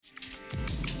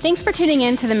Thanks for tuning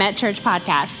in to the Met Church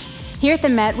podcast. Here at the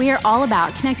Met, we are all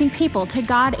about connecting people to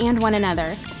God and one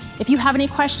another. If you have any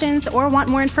questions or want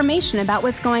more information about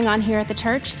what's going on here at the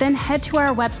church, then head to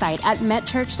our website at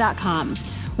metchurch.com.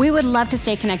 We would love to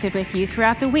stay connected with you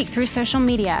throughout the week through social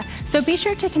media, so be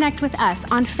sure to connect with us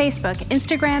on Facebook,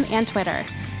 Instagram, and Twitter.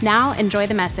 Now, enjoy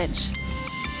the message.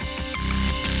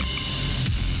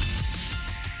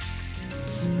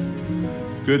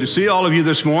 Good to see all of you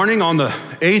this morning on the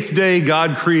 8th day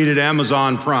God created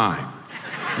Amazon Prime.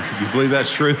 You believe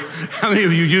that's true? How many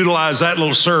of you utilized that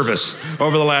little service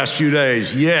over the last few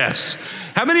days? Yes.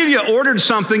 How many of you ordered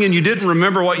something and you didn't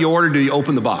remember what you ordered till you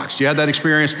opened the box? You had that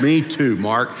experience? Me too,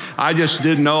 Mark. I just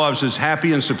didn't know. I was as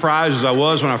happy and surprised as I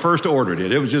was when I first ordered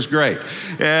it. It was just great.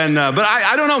 And but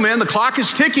I don't know, man. The clock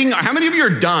is ticking. How many of you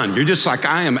are done? You're just like,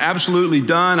 I am absolutely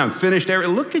done. I'm finished.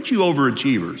 Look at you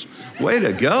overachievers. Way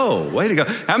to go. Way to go.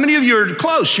 How many of you are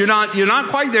close? You're not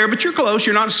quite there, but you're close.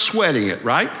 You're not sweating it,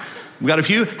 right? We got a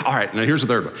few? All right, now here's the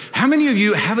third one. How many of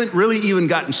you haven't really even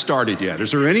gotten started yet?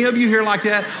 Is there any of you here like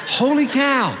that? Holy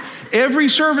cow. Every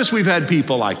service we've had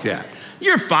people like that.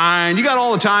 You're fine. You got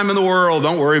all the time in the world.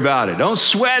 Don't worry about it. Don't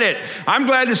sweat it. I'm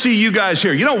glad to see you guys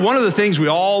here. You know, one of the things we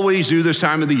always do this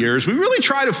time of the year is we really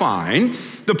try to find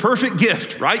the perfect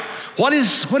gift, right? What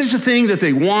is the thing that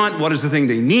they want? What is the thing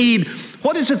they need?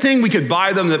 What is the thing we could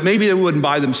buy them that maybe they wouldn't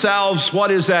buy themselves?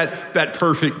 What is that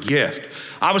perfect gift?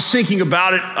 I was thinking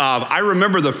about it. I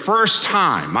remember the first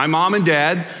time my mom and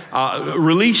dad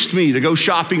released me to go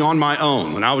shopping on my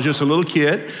own. When I was just a little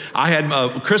kid, I had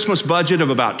a Christmas budget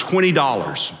of about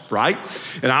 $20, right?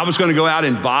 And I was going to go out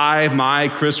and buy my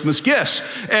Christmas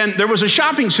gifts. And there was a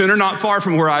shopping center not far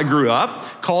from where I grew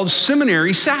up called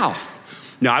Seminary South.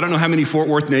 Now, I don't know how many Fort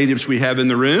Worth natives we have in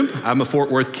the room. I'm a Fort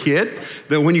Worth kid.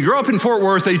 But when you grow up in Fort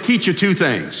Worth, they teach you two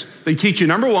things. They teach you,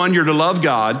 number one, you're to love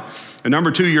God. And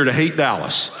number two, you're to hate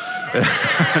Dallas.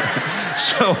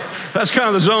 So that's kind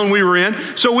of the zone we were in.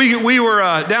 So we were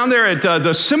down there at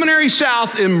the Seminary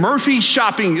South in Murphy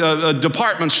shopping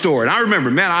department store. And I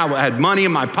remember, man, I had money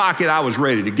in my pocket. I was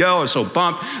ready to go. I was so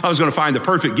pumped. I was going to find the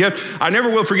perfect gift. I never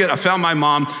will forget, I found my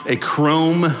mom a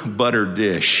chrome butter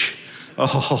dish.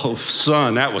 Oh,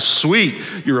 son, that was sweet.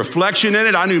 Your reflection in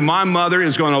it. I knew my mother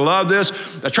is going to love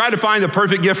this. I tried to find the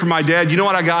perfect gift for my dad. You know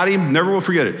what I got him? Never will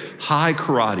forget it. High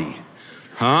karate.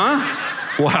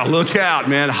 Huh? Wow, look out,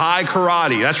 man. High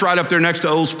karate. That's right up there next to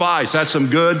Old Spice. That's some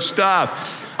good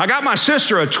stuff. I got my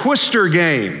sister a twister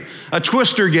game. And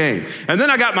then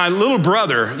I got my little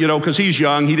brother, because he's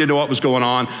young, he didn't know what was going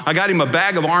on. I got him a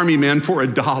bag of Army Men for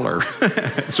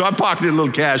 $1. So I pocketed a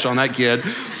little cash on that kid.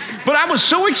 But I was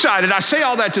so excited. I say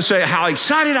all that to say how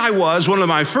excited I was. One of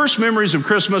my first memories of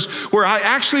Christmas where I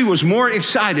actually was more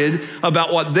excited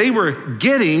about what they were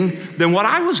getting than what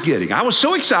I was getting. I was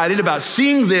so excited about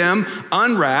seeing them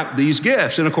unwrap these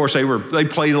gifts. And of course, they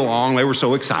played along. They were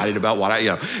so excited about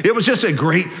it was just a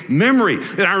great memory.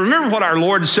 And I remember what our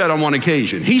Lord said on one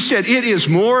occasion. He said, "It is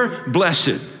more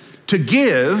blessed to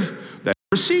give than to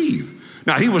receive."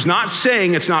 Now, he was not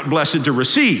saying it's not blessed to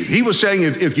receive. He was saying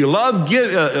if you love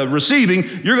receiving,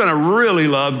 you're going to really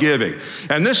love giving.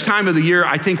 And this time of the year,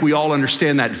 I think we all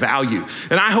understand that value.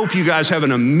 And I hope you guys have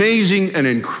an amazing and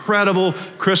incredible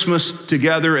Christmas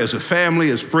together as a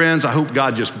family, as friends. I hope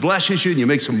God just blesses you and you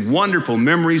make some wonderful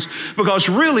memories, because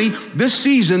really, this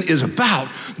season is about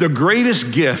the greatest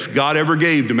gift God ever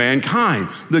gave to mankind,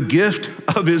 the gift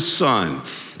of his Son.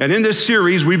 And in this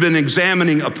series, we've been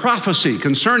examining a prophecy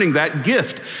concerning that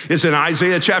gift. It's in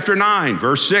Isaiah chapter 9,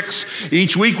 verse 6.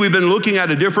 Each week, we've been looking at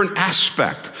a different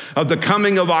aspect of the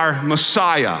coming of our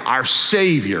Messiah, our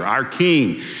Savior, our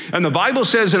King. And the Bible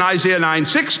says in Isaiah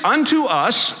 9:6, "Unto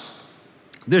us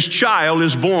this child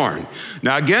is born."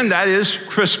 Now again, that is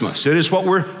Christmas. It is what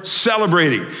we're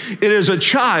celebrating. It is a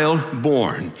child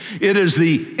born. It is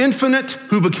the infinite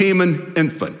who became an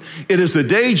infant. It is the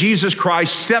day Jesus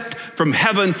Christ stepped from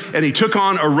heaven and he took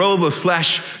on a robe of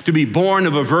flesh to be born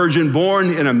of a virgin,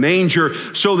 born in a manger,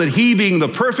 so that he, being the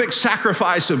perfect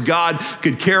sacrifice of God,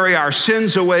 could carry our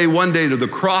sins away one day to the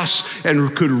cross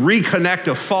and could reconnect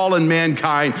a fallen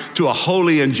mankind to a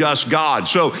holy and just God.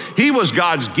 So he was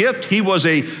God's gift. He was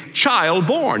a child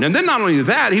born. And then not only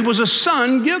that, he was a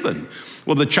son given.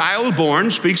 Well, the child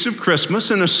born speaks of Christmas,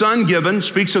 and a son given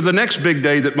speaks of the next big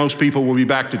day that most people will be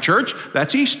back to church.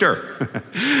 That's Easter.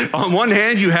 On one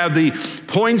hand, you have the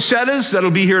poinsettias that'll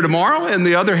be here tomorrow, and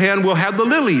the other hand, we'll have the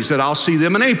lilies that I'll see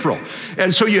them in April.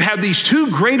 And so you have these two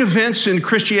great events in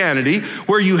Christianity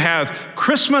where you have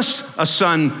Christmas,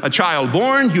 a child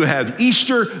born. You have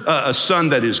Easter, a son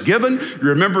that is given. You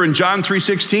remember in John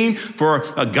 3:16, for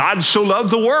God so loved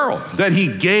the world that he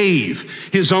gave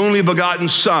his only begotten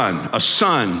son, a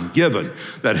Son given,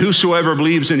 that whosoever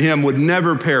believes in him would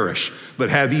never perish, but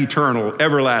have eternal,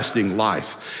 everlasting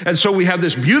life. And so we have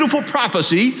this beautiful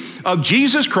prophecy of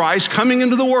Jesus Christ coming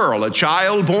into the world, a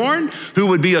child born who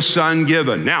would be a son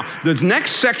given. Now, the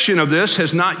next section of this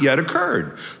has not yet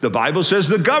occurred. The Bible says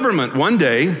the government one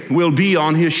day will be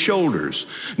on his shoulders.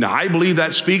 Now, I believe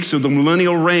that speaks of the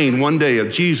millennial reign one day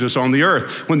of Jesus on the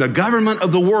earth, when the government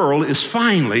of the world is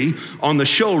finally on the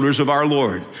shoulders of our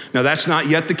Lord. Now, that's not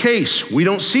yet the case. We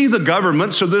don't see the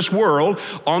governments of this world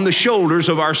on the shoulders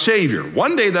of our Savior.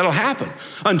 One day that'll happen.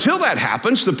 Until that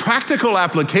happens, the practical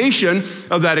application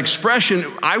of that expression,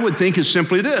 I would think, is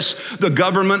simply this: the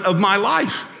government of my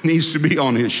life needs to be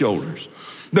on his shoulders.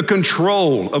 The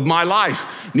control of my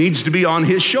life needs to be on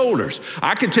his shoulders.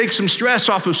 I could take some stress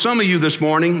off of some of you this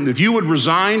morning if you would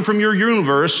resign from your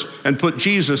universe and put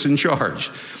Jesus in charge.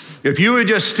 If you would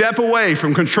just step away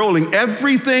from controlling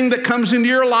everything that comes into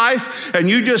your life and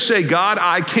you just say, God,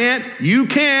 I can't, you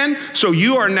can, so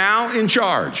you are now in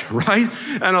charge, right?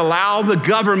 And allow the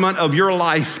government of your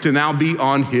life to now be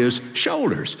on his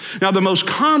shoulders. Now, the most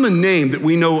common name that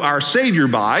we know our Savior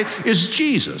by is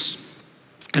Jesus.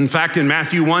 In fact, in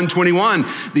Matthew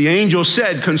 1:21, the angel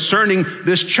said concerning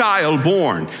this child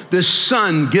born, this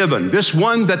son given, this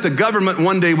one that the government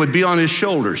one day would be on his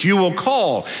shoulders, you will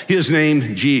call his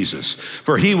name Jesus,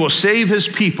 for he will save his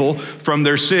people from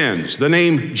their sins. The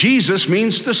name Jesus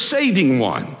means the saving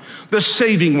one. The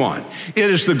saving one. It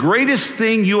is the greatest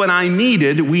thing you and I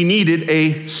needed. We needed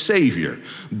a Savior.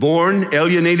 Born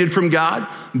alienated from God,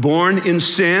 born in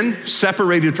sin,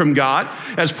 separated from God,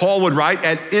 as Paul would write,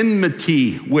 at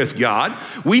enmity with God.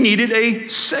 We needed a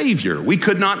Savior. We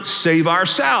could not save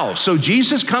ourselves. So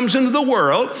Jesus comes into the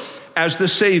world as the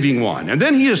saving one. And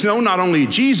then he is known not only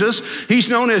Jesus, he's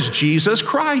known as Jesus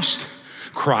Christ.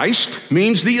 Christ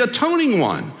means the atoning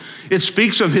one. It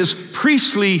speaks of his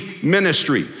priestly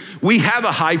ministry. We have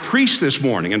a high priest this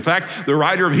morning. In fact, the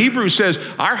writer of Hebrews says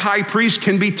our high priest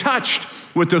can be touched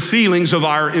with the feelings of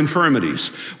our infirmities,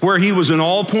 where he was in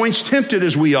all points tempted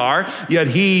as we are, yet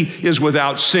he is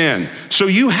without sin. So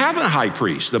you have a high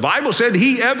priest. The Bible said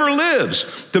he ever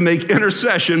lives to make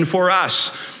intercession for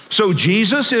us. So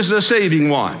Jesus is the saving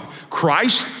one.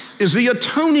 Christ is the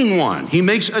atoning one. He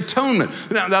makes atonement.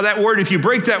 Now that word, if you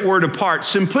break that word apart,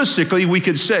 simplistically, we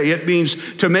could say it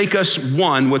means to make us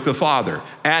one with the Father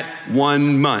at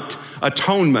 1 month.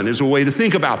 Atonement is a way to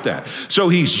think about that. So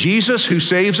he's Jesus who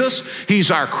saves us.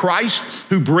 He's our Christ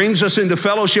who brings us into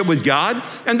fellowship with God.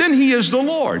 And then he is the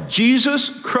Lord, Jesus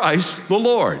Christ the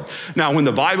Lord. Now, when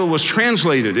the Bible was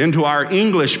translated into our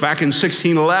English back in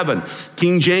 1611,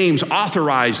 King James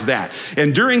authorized that.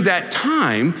 And during that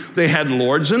time, they had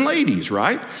lords and ladies,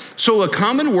 right? So a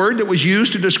common word that was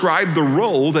used to describe the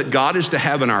role that God is to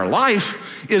have in our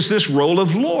life is this role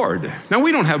of Lord. Now,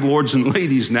 we don't have lords and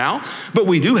ladies now, but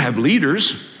we do have leaders.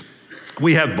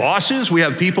 We have bosses, we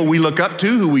have people we look up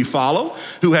to, who we follow,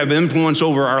 who have influence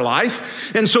over our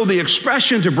life. And so the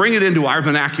expression, to bring it into our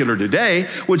vernacular today,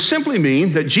 would simply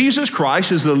mean that Jesus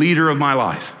Christ is the leader of my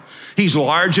life. He's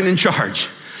large and in charge.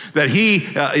 That he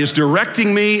is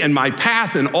directing me in my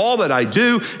path and all that I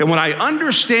do. And when I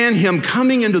understand him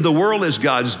coming into the world as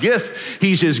God's gift,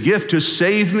 he's his gift to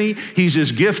save me. He's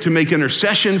his gift to make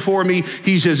intercession for me.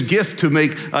 He's his gift to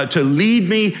lead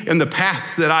me in the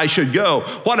path that I should go.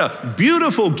 What a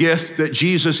beautiful gift that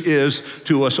Jesus is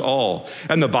to us all.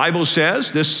 And the Bible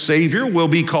says this Savior will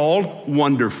be called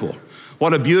Wonderful.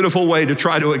 What a beautiful way to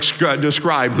try to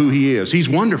describe who he is. He's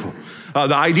wonderful.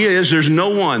 The idea is there's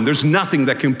nothing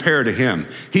that can compare to him.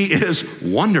 He is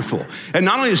wonderful. And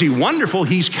not only is he wonderful,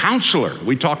 he's counselor.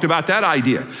 We talked about that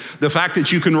idea. The fact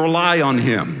that you can rely on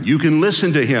him, you can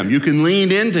listen to him, you can lean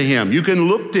into him, you can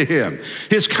look to him.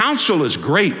 His counsel is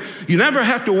great. You never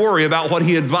have to worry about what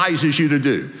he advises you to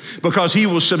do, because he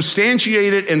will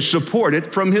substantiate it and support it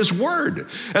from his word.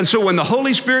 And so when the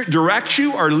Holy Spirit directs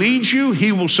you or leads you,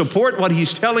 he will support what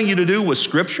he's telling you to do with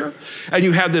Scripture. And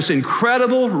you have this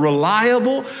incredible,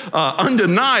 reliable,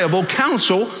 undeniable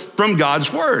counsel from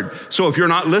God's word. So if you're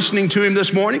not listening to him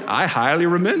this morning, I highly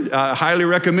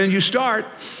recommend you start.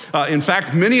 In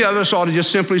fact, many of us ought to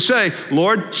just simply say,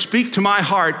 Lord, speak to my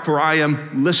heart, for I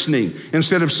am listening,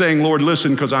 instead of saying, Lord,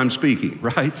 listen, because I'm speaking,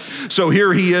 right? So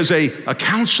here he is a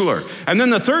counselor. And then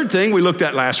the third thing we looked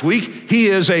at last week, he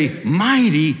is a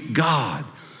mighty God.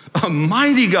 A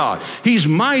mighty God. He's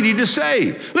mighty to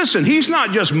save. Listen, he's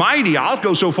not just mighty. I'll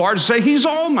go so far to say he's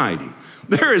almighty.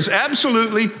 There is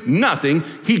absolutely nothing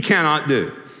he cannot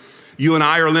do. You and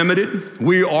I are limited.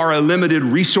 We are a limited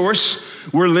resource.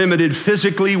 We're limited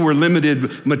physically. We're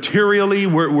limited materially.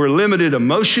 We're limited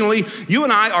emotionally. You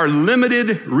and I are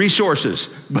limited resources,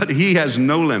 but he has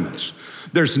no limits.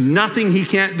 There's nothing he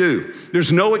can't do.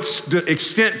 There's no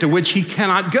extent to which he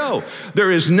cannot go. There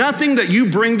is nothing that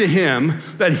you bring to him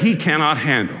that he cannot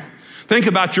handle. Think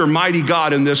about your mighty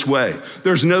God in this way.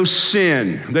 There's no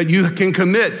sin that you can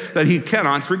commit that he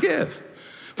cannot forgive.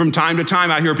 From time to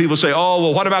time, I hear people say, oh,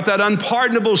 well, what about that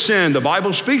unpardonable sin? The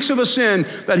Bible speaks of a sin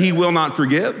that he will not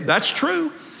forgive. That's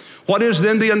true. What is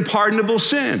then the unpardonable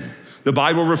sin? The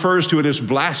Bible refers to it as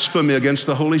blasphemy against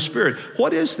the Holy Spirit.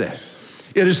 What is that?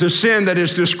 It is the sin that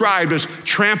is described as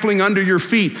trampling under your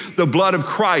feet the blood of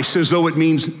Christ as though it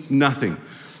means nothing.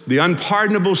 The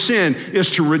unpardonable sin is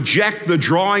to reject the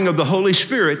drawing of the Holy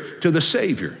Spirit to the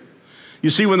Savior. You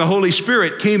see, when the Holy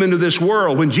Spirit came into this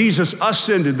world, when Jesus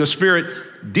ascended, the Spirit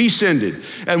descended.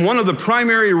 And one of the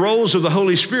primary roles of the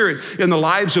Holy Spirit in the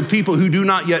lives of people who do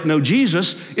not yet know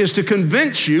Jesus is to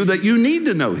convince you that you need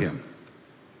to know him.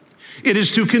 It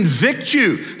is to convict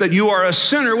you that you are a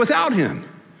sinner without him.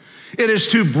 It is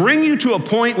to bring you to a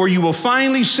point where you will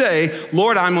finally say,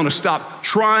 Lord, I'm going to stop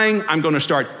trying. I'm going to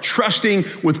start trusting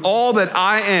with all that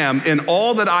I am and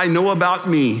all that I know about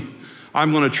me.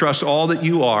 I'm going to trust all that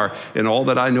you are and all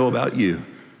that I know about you.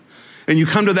 And you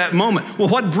come to that moment. Well,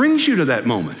 what brings you to that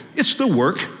moment? It's the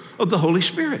work of the Holy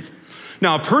Spirit.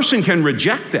 Now, a person can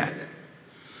reject that.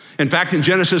 In fact, in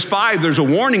Genesis 5, there's a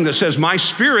warning that says, my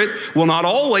spirit will not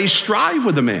always strive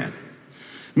with a man.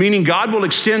 Meaning God will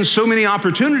extend so many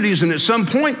opportunities, and at some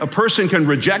point, a person can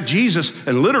reject Jesus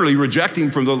and literally reject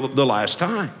him for the last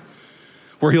time.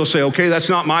 Where he'll say, okay, that's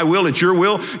not my will, it's your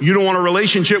will. You don't want a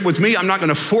relationship with me. I'm not going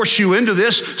to force you into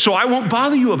this, so I won't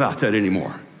bother you about that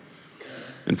anymore.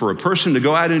 And for a person to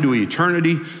go out into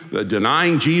eternity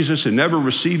denying Jesus and never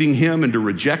receiving him and to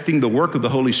rejecting the work of the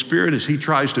Holy Spirit as he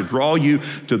tries to draw you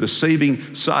to the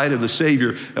saving side of the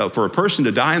Savior, for a person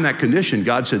to die in that condition,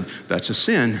 God said, that's a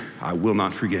sin I will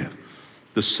not forgive.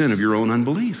 The sin of your own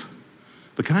unbelief.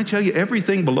 But can I tell you,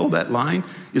 everything below that line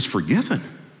is forgiven.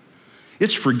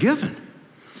 It's forgiven.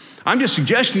 I'm just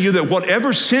suggesting to you that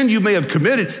whatever sin you may have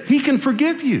committed, he can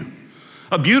forgive you.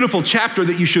 A beautiful chapter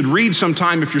that you should read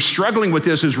sometime if you're struggling with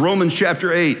this is Romans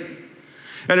chapter 8.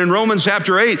 And in Romans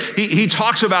chapter 8, he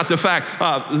talks about the fact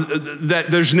that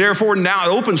there's therefore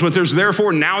now, it opens with there's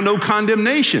therefore now no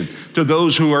condemnation to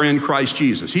those who are in Christ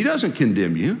Jesus. He doesn't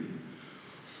condemn you.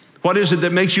 What is it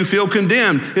that makes you feel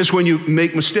condemned? It's when you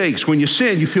make mistakes. When you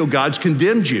sin, you feel God's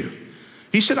condemned you.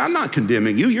 He said, I'm not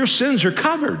condemning you. Your sins are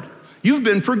covered. You've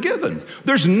been forgiven.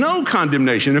 There's no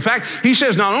condemnation. In fact, he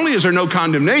says not only is there no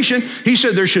condemnation, he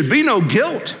said there should be no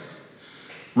guilt.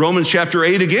 Romans chapter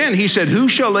 8 again, he said, who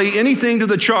shall lay anything to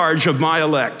the charge of my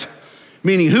elect?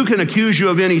 Meaning, who can accuse you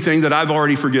of anything that I've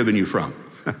already forgiven you from?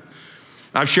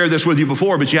 I've shared this with you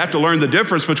before, but you have to learn the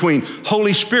difference between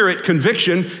Holy Spirit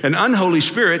conviction and unholy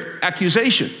Spirit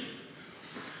accusation.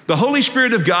 The Holy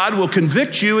Spirit of God will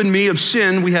convict you and me of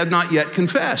sin we have not yet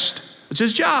confessed. It's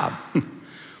his job.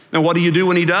 And what do you do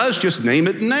when he does? Just name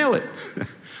it and nail it.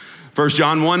 1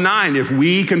 John 1:9, if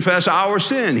we confess our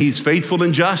sin, he's faithful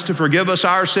and just to forgive us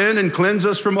our sin and cleanse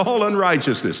us from all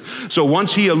unrighteousness. So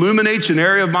once he illuminates an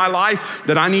area of my life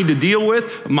that I need to deal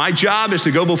with, my job is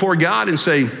to go before God and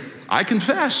say, I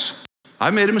confess.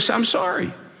 I made a mistake. I'm sorry.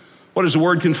 What does the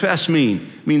word confess mean?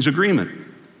 It means agreement.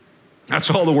 That's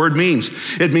all the word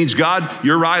means. It means, God,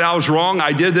 you're right, I was wrong,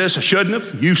 I did this, I shouldn't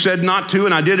have. You said not to,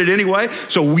 and I did it anyway.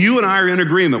 So you and I are in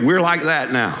agreement. We're like that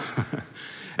now.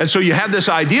 And so you have this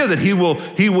idea that he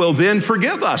will then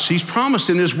forgive us. He's promised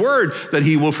in his word that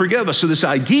he will forgive us. So this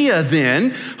idea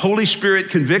then, Holy Spirit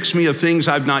convicts me of things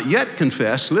I've not yet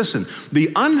confessed. Listen, the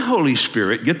unholy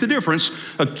Spirit, get the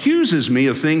difference, accuses me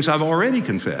of things I've already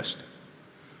confessed.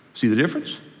 See the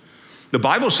difference? The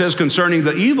Bible says concerning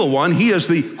the evil one, he is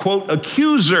the, quote,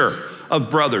 accuser of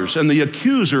brothers and the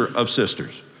accuser of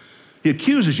sisters. He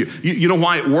accuses you. You know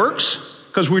why it works?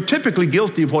 Because we're typically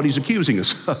guilty of what he's accusing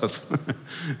us of.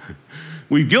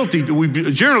 We've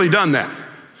generally done that.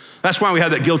 That's why we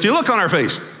have that guilty look on our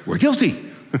face. We're guilty.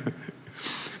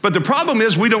 But the problem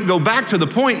is we don't go back to the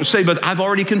point and say, but I've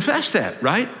already confessed that,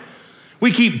 right?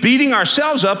 We keep beating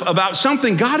ourselves up about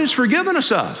something God has forgiven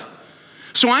us of.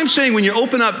 So I'm saying when you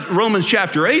open up Romans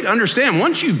chapter 8, understand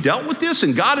once you've dealt with this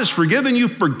and God has forgiven you,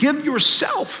 forgive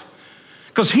yourself.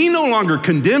 Because he no longer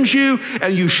condemns you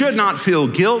and you should not feel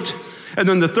guilt. And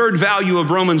then the third value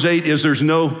of Romans 8 is there's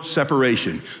no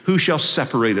separation. Who shall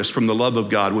separate us from the love of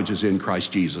God which is in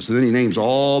Christ Jesus? And then he names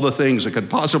all the things that could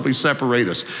possibly separate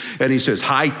us. And he says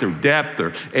height or depth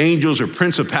or angels or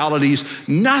principalities,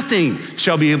 nothing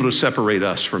shall be able to separate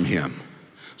us from him.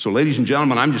 So ladies and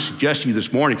gentlemen, I'm just suggesting to you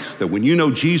this morning that when you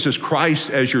know Jesus Christ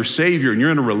as your Savior and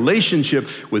you're in a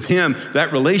relationship with him,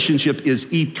 that relationship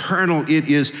is eternal. It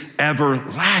is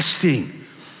everlasting.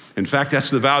 In fact, that's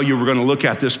the value we're going to look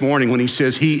at this morning when he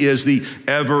says he is the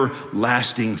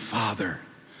everlasting Father.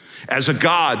 As a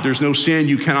God, there's no sin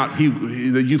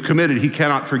that you've committed he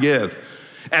cannot forgive.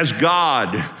 As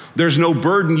God, there's no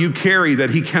burden you carry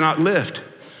that he cannot lift.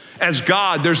 As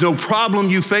God, there's no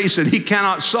problem you face that he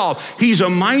cannot solve. He's a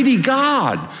mighty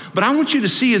God. But I want you to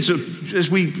see as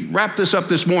we wrap this up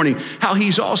this morning, how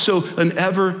he's also an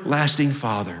everlasting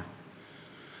Father.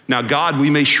 Now, God, we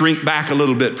may shrink back a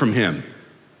little bit from him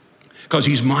because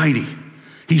he's mighty.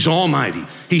 He's almighty.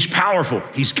 He's powerful.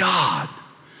 He's God.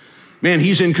 Man,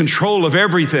 he's in control of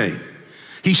everything.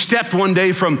 He stepped one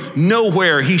day from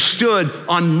nowhere. He stood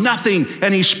on nothing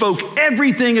and he spoke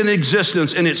everything in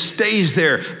existence, and it stays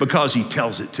there because he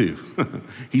tells it to.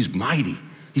 He's mighty.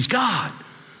 He's God.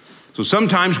 So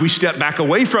sometimes we step back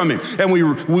away from him and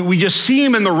we just see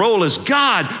him in the role as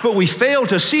God, but we fail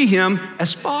to see him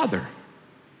as Father.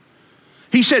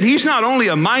 He said he's not only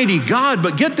a mighty God,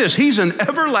 but get this, he's an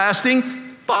everlasting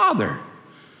Father.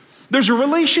 There's a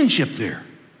relationship there.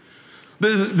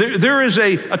 There is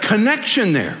a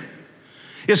connection there.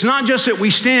 It's not just that we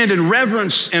stand in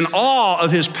reverence and awe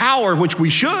of his power, which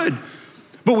we should,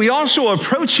 but we also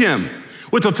approach him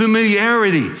with a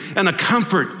familiarity and a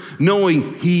comfort,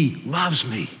 knowing he loves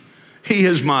me. He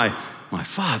is my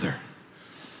Father.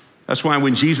 That's why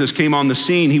when Jesus came on the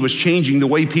scene, he was changing the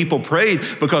way people prayed,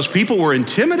 because people were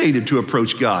intimidated to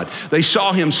approach God. They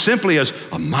saw him simply as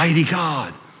a mighty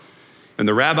God. And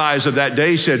the rabbis of that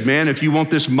day said, man, if you want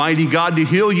this mighty God to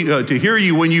hear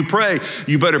you when you pray,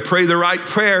 you better pray the right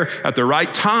prayer at the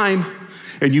right time,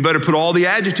 and you better put all the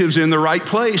adjectives in the right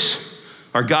place,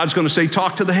 or God's going to say,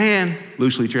 talk to the hand,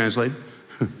 loosely translated.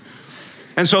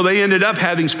 And so they ended up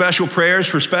having special prayers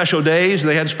for special days.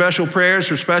 They had special prayers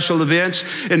for special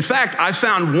events. In fact, I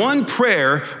found one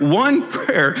prayer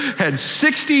had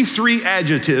 63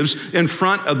 adjectives in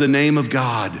front of the name of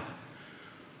God.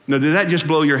 Now, did that just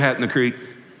blow your hat in the creek?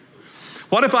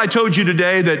 What if I told you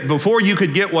today that before you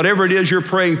could get whatever it is you're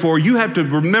praying for, you have to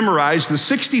memorize the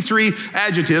 63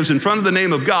 adjectives in front of the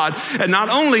name of God, and not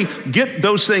only get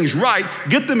those things right,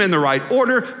 get them in the right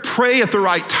order, pray at the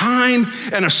right time,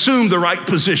 and assume the right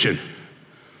position?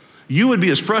 You would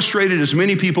be as frustrated as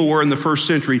many people were in the first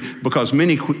century, because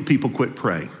many people quit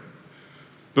praying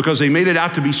because they made it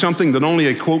out to be something that only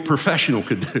a, quote, professional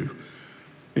could do.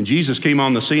 And Jesus came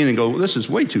on the scene and go, this is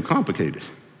way too complicated.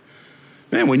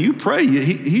 Man, when you pray,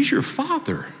 he's your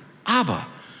Father, Abba.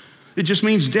 It just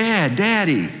means dad,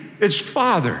 daddy. It's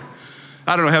Father.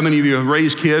 I don't know how many of you have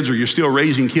raised kids or you're still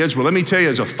raising kids, but let me tell you,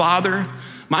 as a father,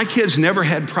 my kids never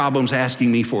had problems asking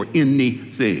me for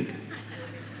anything,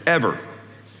 ever.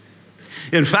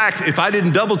 In fact, if I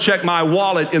didn't double check my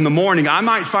wallet in the morning, I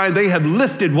might find they have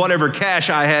lifted whatever cash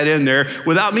I had in there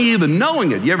without me even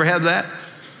knowing it. You ever have that?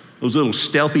 Those little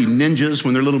stealthy ninjas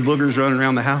when they're little boogers running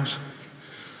around the house.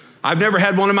 I've never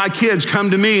had one of my kids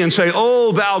come to me and say,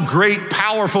 oh, thou great,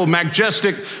 powerful,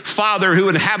 majestic Father who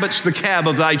inhabits the cab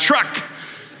of thy truck,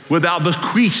 wilt thou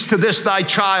bequeath to this thy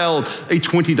child a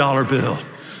 $20 bill?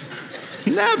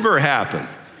 Never happened.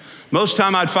 Most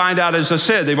time I'd find out, as I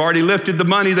said, they've already lifted the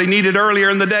money they needed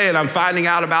earlier in the day, and I'm finding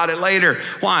out about it later.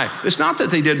 Why? It's not that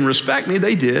they didn't respect me.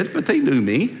 They did, but they knew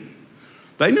me.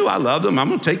 They knew I loved them. I'm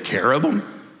going to take care of them.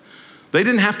 They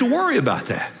didn't have to worry about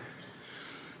that.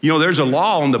 You know, there's a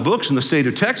law on the books in the state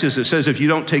of Texas that says if you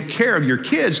don't take care of your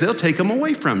kids, they'll take them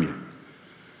away from you.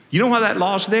 You know why that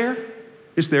law's there?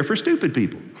 It's there for stupid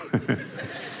people.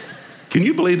 Can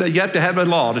you believe that? You have to have a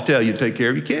law to tell you to take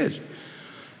care of your kids.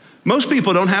 Most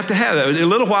people don't have to have that. In a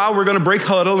little while, we're going to break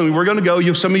huddle and we're going to go.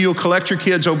 Some of you will collect your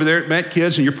kids over there at Met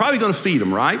Kids, and you're probably going to feed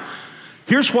them, right?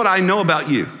 Here's what I know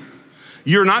about you.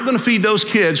 You're not going to feed those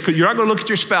kids because you're not going to look at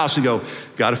your spouse and go,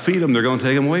 got to feed them. They're going to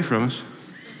take them away from us.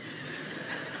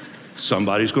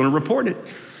 Somebody's going to report it.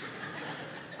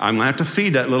 I'm going to have to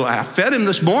feed that little. I fed him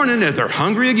this morning and they're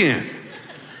hungry again.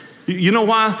 You know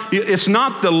why? It's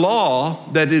not the law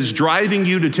that is driving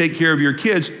you to take care of your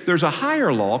kids. There's a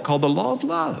higher law called the law of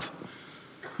love.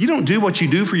 You don't do what you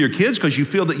do for your kids because you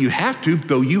feel that you have to,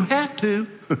 though you have to.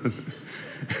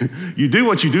 You do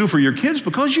what you do for your kids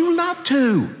because you love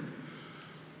to.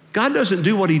 God doesn't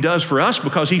do what he does for us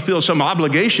because he feels some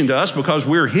obligation to us because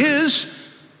we're his.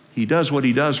 He does what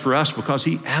he does for us because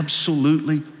he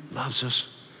absolutely loves us.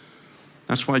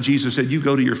 That's why Jesus said, you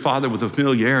go to your Father with a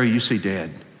familiarity. You say,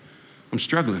 Dad, I'm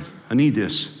struggling. I need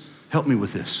this. Help me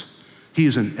with this. He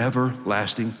is an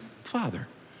everlasting Father.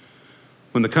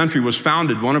 When the country was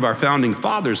founded, one of our founding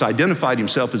fathers identified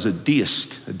himself as a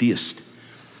deist.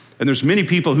 And there's many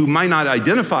people who might not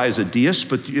identify as a deist,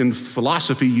 but in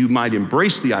philosophy, you might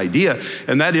embrace the idea,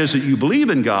 and that is that you believe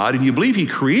in God and you believe he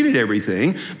created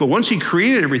everything, but once he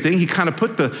created everything, he kind of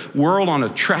put the world on a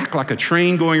track like a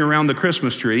train going around the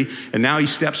Christmas tree, and now he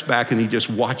steps back and he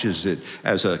just watches it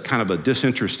as a kind of a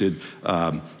disinterested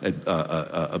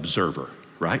observer,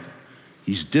 right?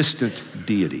 He's distant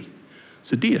deity.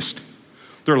 It's a deist.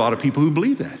 There are a lot of people who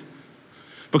believe that,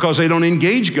 because they don't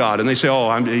engage God, and they say,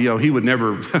 he would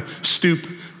never stoop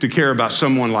to care about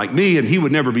someone like me, and he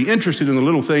would never be interested in the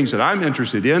little things that I'm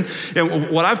interested in. And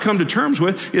what I've come to terms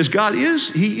with is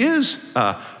he is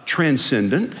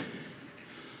transcendent.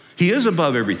 He is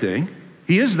above everything.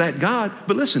 He is that God,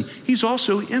 but listen, he's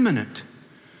also immanent.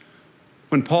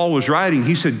 When Paul was writing,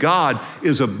 he said, God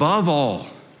is above all,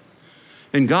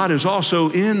 and God is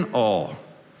also in all.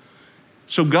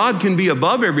 So God can be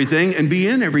above everything and be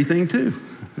in everything too.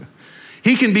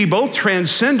 He can be both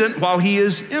transcendent while he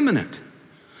is immanent.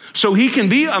 So he can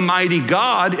be a mighty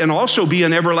God and also be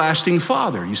an everlasting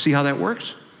Father. You see how that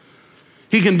works?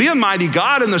 He can be a mighty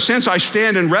God in the sense I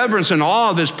stand in reverence and awe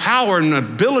of his power and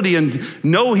ability and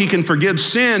know he can forgive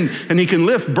sin and he can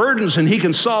lift burdens and he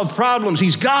can solve problems.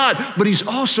 He's God, but he's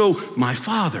also my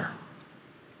Father.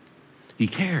 He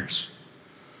cares.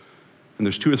 And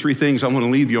there's 2 or 3 things I want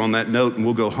to leave you on that note, and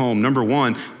we'll go home. Number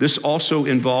 1, this also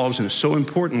involves, and is so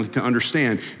important to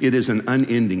understand, it is an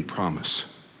unending promise.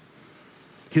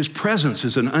 His presence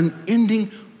is an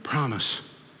unending promise.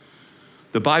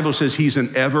 The Bible says he's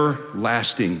an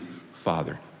everlasting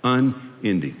Father,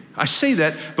 unending. I say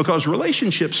that because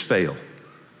relationships fail.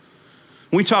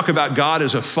 When we talk about God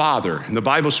as a father, and the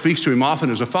Bible speaks to him often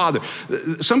as a father,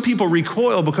 some people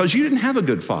recoil because you didn't have a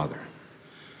good father.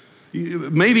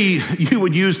 Maybe you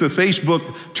would use the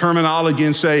Facebook terminology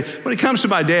and say, when it comes to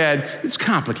my dad, it's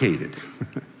complicated.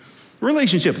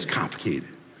 Relationship is complicated.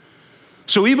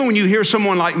 So even when you hear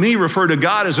someone like me refer to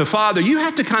God as a father, you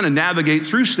have to kind of navigate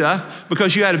through stuff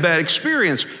because you had a bad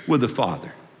experience with the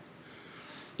father.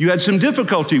 You had some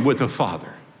difficulty with the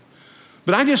father.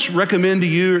 But I just recommend to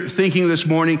you thinking this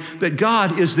morning that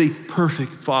God is the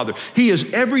perfect Father. He is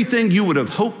everything you would have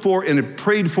hoped for and have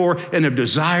prayed for and have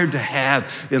desired to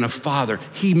have in a father.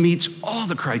 He meets all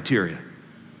the criteria.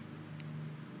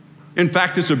 In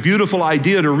fact, it's a beautiful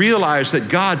idea to realize that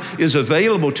God is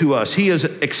available to us. He is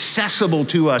accessible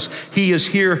to us. He is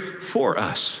here for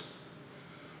us.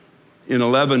 In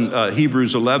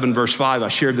Hebrews 11, verse 5, I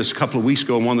shared this a couple of weeks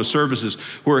ago in one of the services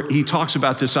where he talks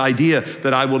about this idea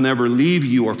that I will never leave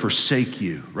you or forsake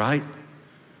you, right?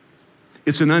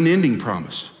 It's an unending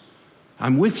promise.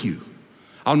 I'm with you.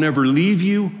 I'll never leave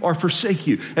you or forsake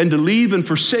you. And to leave and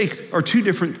forsake are 2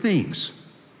 different things.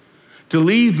 To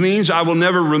leave means I will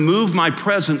never remove my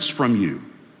presence from you.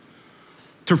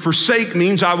 To forsake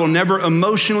means I will never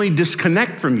emotionally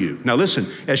disconnect from you. Now listen,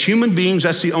 as human beings,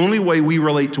 that's the only way we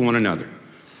relate to one another.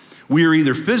 We are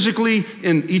either physically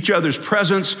in each other's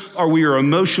presence or we are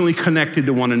emotionally connected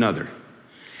to one another.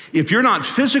 If you're not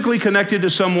physically connected to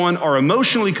someone or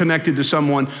emotionally connected to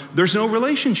someone, there's no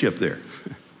relationship there.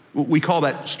 We call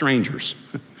that strangers.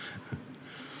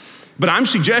 But I'm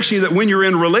suggesting that when you're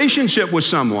in relationship with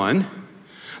someone,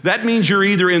 that means you're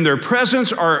either in their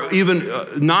presence or even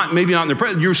maybe not in their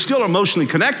presence. You're still emotionally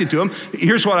connected to them.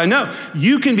 Here's what I know.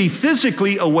 You can be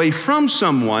physically away from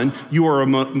someone you are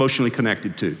emotionally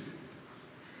connected to.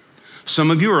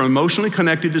 Some of you are emotionally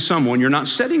connected to someone you're not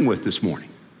sitting with this morning.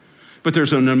 But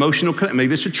there's an emotional connection.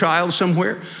 Maybe it's a child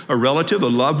somewhere, a relative, a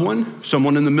loved one,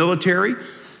 someone in the military,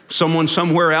 someone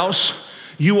somewhere else.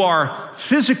 You are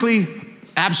physically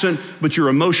absent, but you're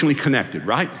emotionally connected,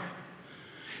 right?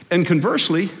 And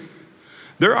conversely,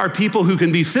 there are people who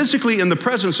can be physically in the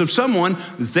presence of someone,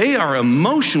 they are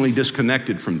emotionally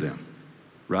disconnected from them,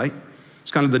 right?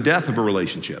 It's kind of the death of a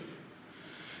relationship.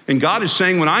 And God is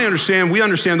saying, we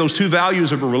understand those 2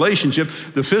 values of a relationship,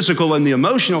 the physical and the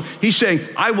emotional, he's saying,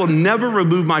 I will never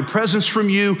remove my presence from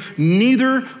you,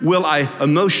 neither will I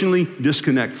emotionally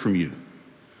disconnect from you.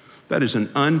 That is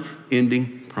an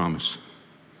unending promise.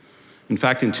 In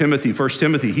fact, in 1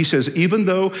 Timothy, he says, even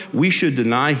though we should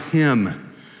deny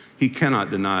him, he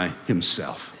cannot deny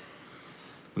himself.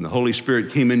 When the Holy Spirit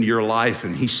came into your life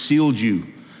and he sealed you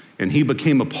and he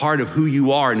became a part of who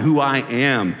you are and who I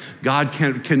am, God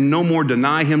can no more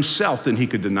deny himself than he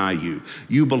could deny you.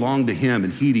 You belong to him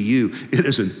and he to you. It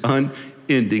is an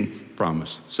unending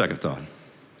promise. Second thought,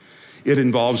 it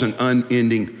involves an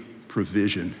unending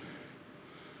provision.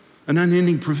 An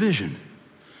unending provision.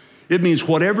 It means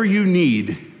whatever you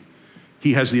need,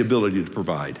 he has the ability to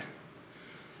provide.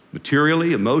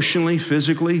 Materially, emotionally,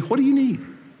 physically, what do you need?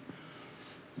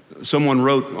 Someone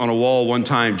wrote on a wall one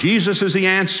time, Jesus is the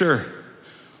answer.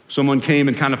 Someone came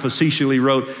and kind of facetiously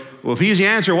wrote, well, if he's the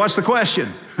answer, what's the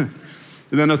question?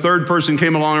 And then a third person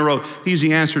came along and wrote, he's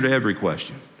the answer to every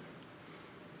question.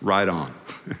 Right on.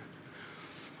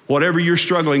 Whatever you're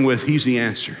struggling with, he's the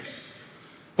answer.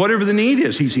 Whatever the need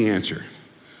is, he's the answer.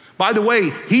 By the way,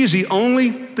 he's the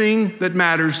only thing that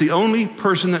matters, the only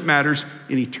person that matters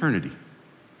in eternity.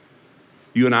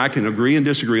 You and I can agree and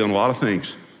disagree on a lot of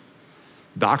things.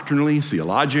 Doctrinally,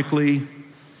 theologically,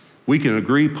 we can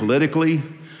agree politically.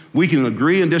 We can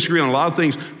agree and disagree on a lot of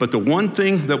things, but the one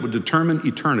thing that would determine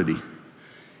eternity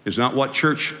is not what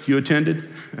church you attended,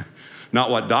 not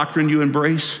what doctrine you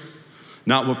embrace,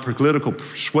 not what political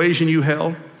persuasion you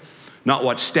held, not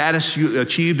what status you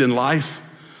achieved in life.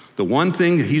 The one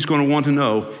thing that he's going to want to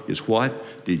know is,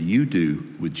 what did you do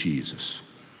with Jesus?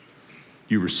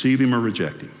 You receive him or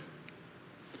reject him?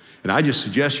 And I just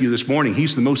suggest to you this morning,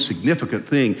 he's the most significant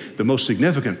thing, the most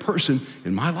significant person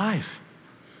in my life.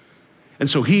 And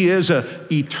so he is an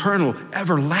eternal,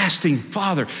 everlasting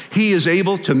Father. He is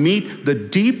able to meet the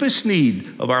deepest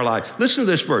need of our life. Listen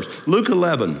to this verse, Luke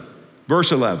 11,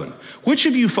 verse 11. Which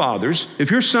of you fathers,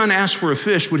 if your son asked for a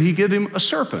fish, would he give him a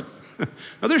serpent?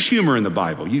 Now, there's humor in the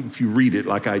Bible. If you read it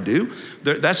like I do,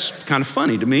 that's kind of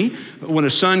funny to me. When a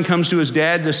son comes to his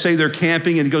dad to say they're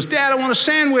camping and he goes, Dad, I want a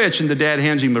sandwich. And the dad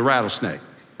hands him a rattlesnake,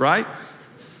 right?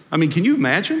 I mean, can you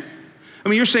imagine? I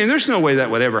mean, you're saying there's no way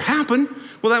that would ever happen.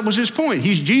 Well, that was his point.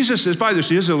 Jesus is, by this,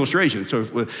 his illustration.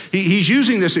 So he's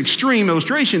using this extreme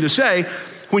illustration to say,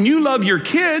 when you love your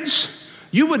kids,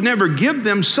 you would never give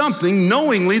them something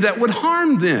knowingly that would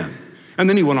harm them. And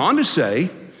then he went on to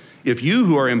say, if you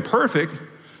who are imperfect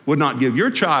would not give your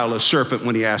child a serpent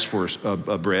when he asked for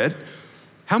a bread,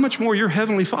 how much more your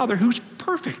heavenly Father, who's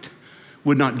perfect,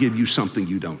 would not give you something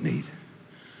you don't need?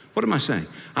 What am I saying?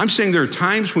 I'm saying there are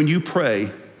times when you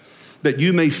pray that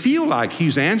you may feel like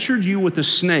he's answered you with a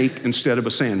snake instead of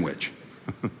a sandwich.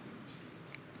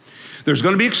 There's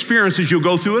going to be experiences you'll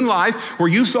go through in life where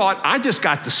you thought, I just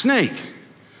got the snake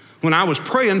when I was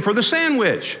praying for the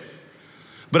sandwich.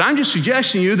 But I'm just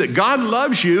suggesting to you that God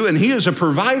loves you and he is a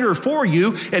provider for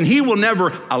you, and he will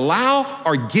never allow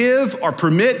or give or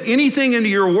permit anything into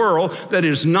your world that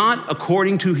is not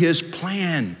according to his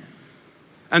plan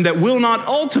and that will not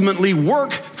ultimately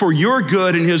work for your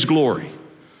good and his glory.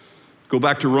 Go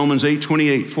back to Romans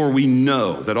 8:28, for we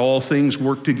know that all things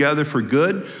work together for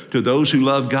good to those who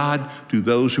love God, to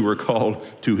those who are called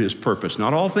to his purpose.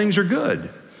 Not all things are good,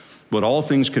 but all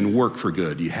things can work for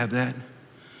good. Do you have that?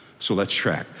 So let's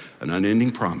track an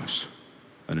unending promise,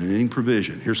 an unending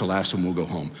provision. Here's the last one, we'll go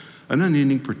home. An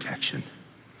unending protection.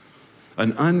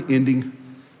 An unending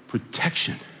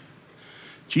protection.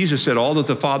 Jesus said, all that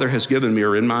the Father has given me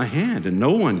are in my hand, and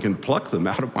no one can pluck them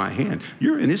out of my hand.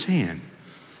 You're in his hand.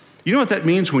 You know what that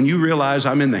means when you realize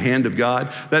I'm in the hand of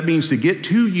God? That means to get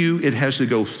to you, it has to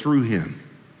go through him.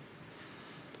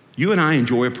 You and I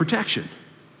enjoy a protection.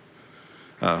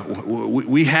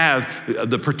 We have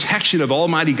the protection of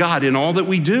Almighty God in all that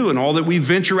we do and all that we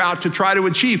venture out to try to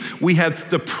achieve. We have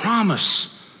the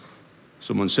promise.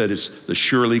 Someone said it's the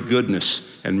surely goodness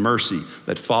and mercy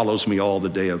that follows me all the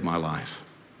day of my life.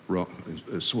 What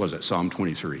was that, Psalm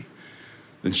 23?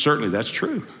 And certainly that's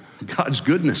true. God's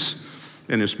goodness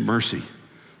and his mercy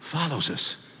follows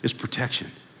us, his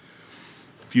protection.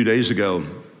 A few days ago,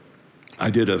 I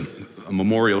did a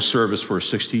memorial service for a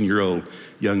 16-year-old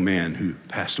young man who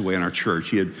passed away in our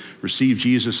church. He had received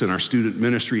Jesus in our student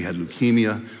ministry, had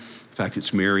leukemia. In fact,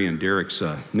 it's Mary and Derek's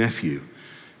nephew.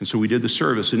 And so we did the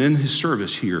service. And in his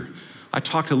service here, I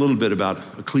talked a little bit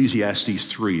about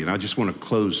Ecclesiastes 3. And I just want to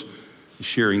close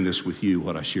sharing this with you,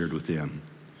 what I shared with them.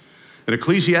 In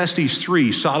Ecclesiastes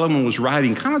 3, Solomon was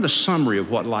writing kind of the summary of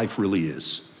what life really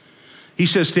is. He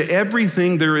says, to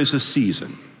everything there is a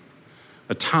season,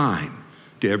 a time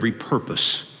to every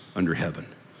purpose under heaven.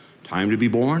 Time to be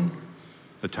born,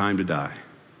 a time to die.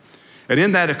 And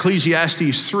in that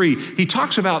Ecclesiastes 3, he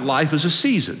talks about life as a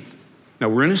season. Now,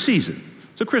 we're in a season.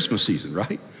 It's a Christmas season,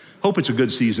 right? Hope it's a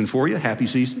good season for you, happy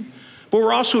season. But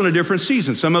we're also in a different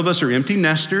season. Some of us are empty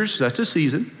nesters, that's a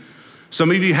season. Some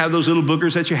of you have those little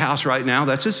boogers at your house right now,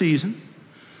 that's a season.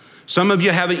 Some of you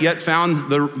haven't yet found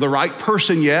the right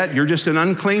person yet. You're just an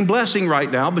unclaimed blessing right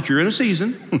now, but you're in a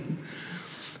season.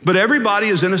 But everybody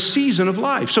is in a season of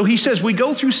life. So he says we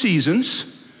go through seasons.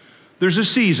 There's a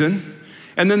season.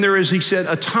 And then there is, he said,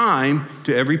 a time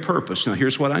to every purpose. Now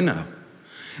here's what I know.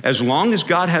 As long as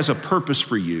God has a purpose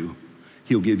for you,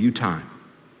 he'll give you time.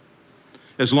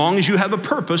 As long as you have a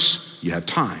purpose, you have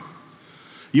time.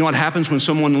 You know what happens when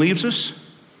someone leaves us?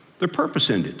 Their purpose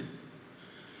ended.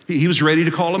 He was ready to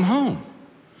call him home.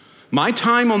 My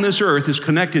time on this earth is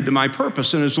connected to my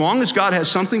purpose, and as long as God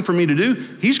has something for me to do,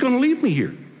 he's going to leave me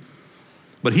here.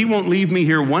 But he won't leave me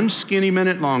here one skinny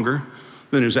minute longer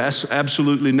than is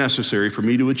absolutely necessary for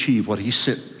me to achieve what he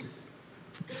sent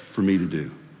for me to do.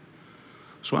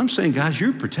 So I'm saying, guys,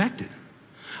 you're protected.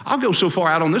 I'll go so far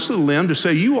out on this little limb to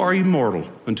say you are immortal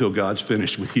until God's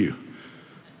finished with you.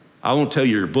 I won't tell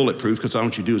you you're bulletproof because I don't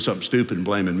want you doing something stupid and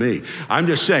blaming me. I'm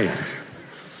just saying,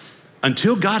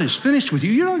 until God is finished with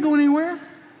you, you're not going anywhere.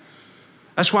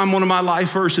 That's why one of my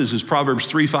life verses is Proverbs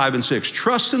 3, 5, and 6.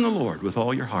 Trust in the Lord with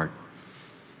all your heart.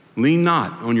 Lean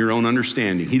not on your own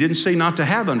understanding. He didn't say not to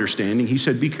have understanding. He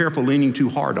said be careful leaning too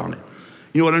hard on it.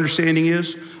 You know what understanding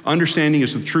is? Understanding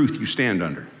is the truth you stand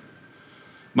under.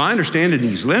 My understanding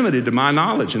is limited to my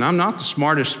knowledge, and I'm not the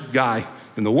smartest guy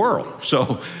in the world.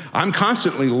 So I'm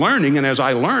constantly learning, and as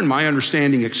I learn, my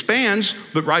understanding expands,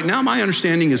 but right now my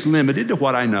understanding is limited to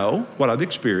what I know, what I've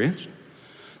experienced.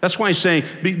 That's why he's saying,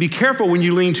 be careful when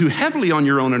you lean too heavily on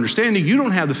your own understanding. You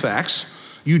don't have the facts.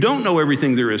 You don't know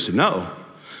everything there is to know.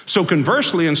 So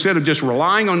conversely, instead of just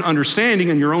relying on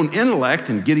understanding and your own intellect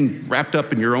and getting wrapped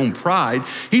up in your own pride,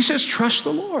 he says, trust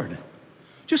the Lord.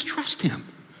 Just trust him.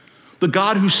 The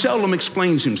God who seldom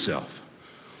explains himself.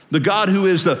 The God who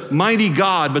is the mighty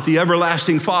God, but the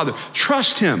everlasting Father.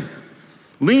 Trust him.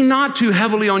 Lean not too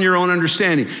heavily on your own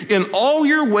understanding. In all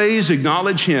your ways,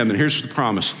 acknowledge him. And here's the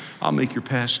promise. I'll make your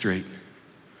path straight.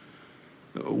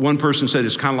 One person said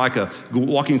it's kind of like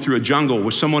walking through a jungle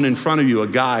with someone in front of you, a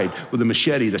guide with a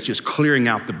machete that's just clearing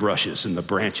out the brushes and the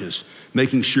branches,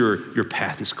 making sure your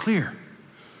path is clear.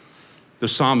 The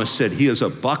psalmist said he is a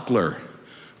buckler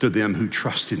to them who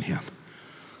trust in him.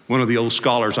 One of the old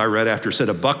scholars I read after said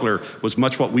a buckler was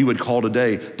much what we would call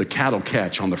today the cattle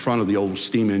catch on the front of the old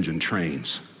steam engine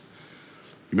trains.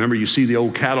 Remember, you see the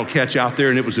old cattle catch out there,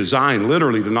 and it was designed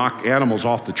literally to knock animals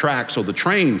off the track so the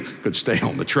train could stay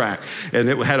on the track. And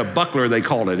it had a buckler, they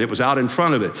called it. It was out in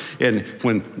front of it. And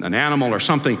when an animal or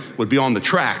something would be on the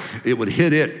track, it would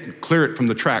hit it, clear it from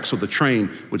the track so the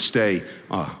train would stay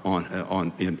in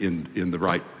the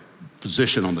right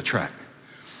position on the track.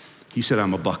 He said,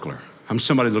 I'm a buckler. I'm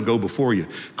somebody that'll go before you,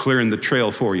 clearing the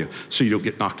trail for you so you don't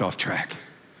get knocked off track.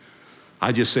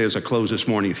 I just say as I close this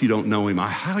morning, if you don't know him, I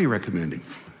highly recommend him.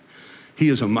 He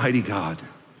is a mighty God.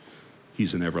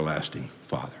 He's an everlasting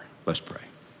Father. Let's pray.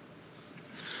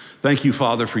 Thank you,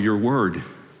 Father, for your word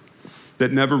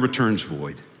that never returns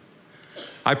void.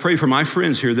 I pray for my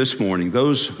friends here this morning,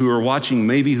 those who are watching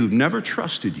maybe who've never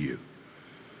trusted you.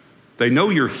 They know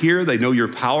you're here. They know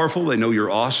you're powerful. They know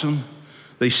you're awesome.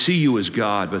 They see you as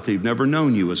God, but they've never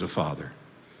known you as a Father.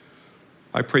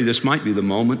 I pray this might be the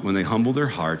moment when they humble their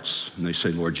hearts and they say,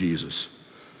 Lord Jesus,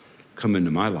 come into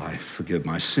my life, forgive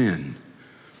my sin.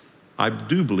 I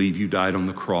do believe you died on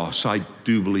the cross. I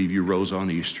do believe you rose on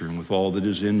Easter, and with all that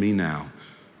is in me now,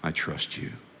 I trust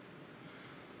you.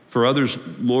 For others,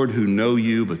 Lord, who know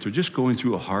you, but they're just going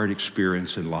through a hard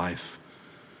experience in life,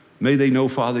 may they know,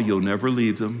 Father, you'll never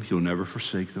leave them, you'll never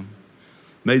forsake them.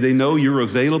 May they know you're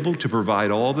available to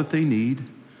provide all that they need.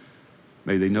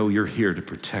 May they know you're here to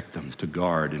protect them, to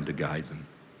guard and to guide them.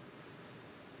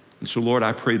 And so, Lord,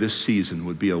 I pray this season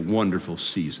would be a wonderful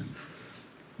season,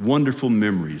 wonderful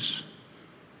memories,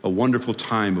 a wonderful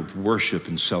time of worship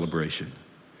and celebration.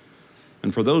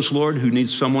 And for those, Lord, who need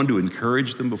someone to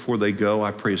encourage them before they go,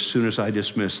 I pray as soon as I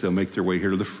dismiss, they'll make their way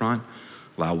here to the front,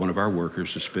 allow one of our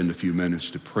workers to spend a few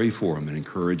minutes to pray for them and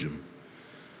encourage them.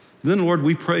 Then, Lord,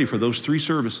 we pray for those 3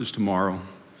 services tomorrow.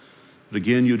 But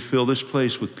again, you'd fill this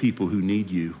place with people who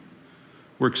need you.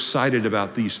 We're excited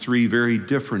about these 3 very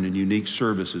different and unique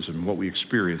services and what we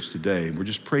experienced today. And we're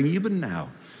just praying even now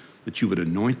that you would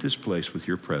anoint this place with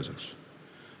your presence.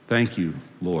 Thank you,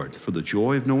 Lord, for the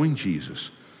joy of knowing Jesus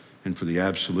and for the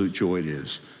absolute joy it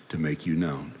is to make you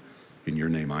known. In your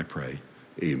name I pray,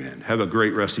 amen. Have a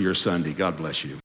great rest of your Sunday. God bless you.